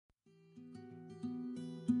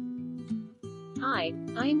Hi,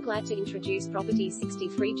 I am glad to introduce property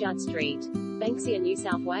 63 Judd Street, Banksia, New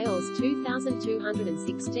South Wales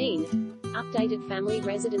 2216. Updated family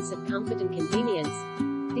residence of comfort and convenience.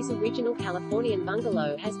 This original Californian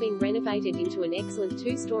bungalow has been renovated into an excellent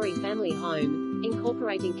two-story family home,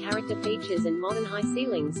 incorporating character features and modern high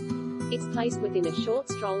ceilings. It's placed within a short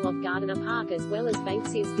stroll of Gardner Park as well as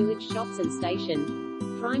Banksia's village shops and station.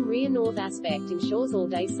 Prime rear north aspect ensures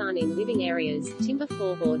all-day sun in living areas, timber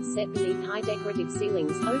floorboards set beneath high decorative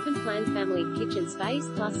ceilings, open-plan family kitchen space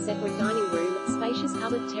plus separate dining room, spacious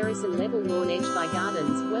covered terrace and level lawn edged by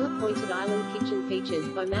gardens, well-appointed island kitchen features,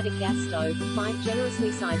 Bomatic gas stove, 5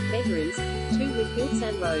 generously sized bedrooms, 2 with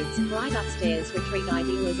built-in roads, bright upstairs retreat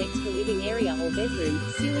ideal as extra living area or bedroom,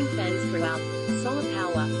 ceiling fans throughout, solar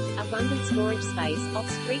power, abundant storage space,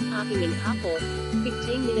 off-street parking in carport,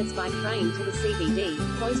 15 minutes by train to the CBD,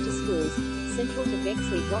 close to schools, central to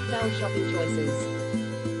Bexley Rockdale shopping choices.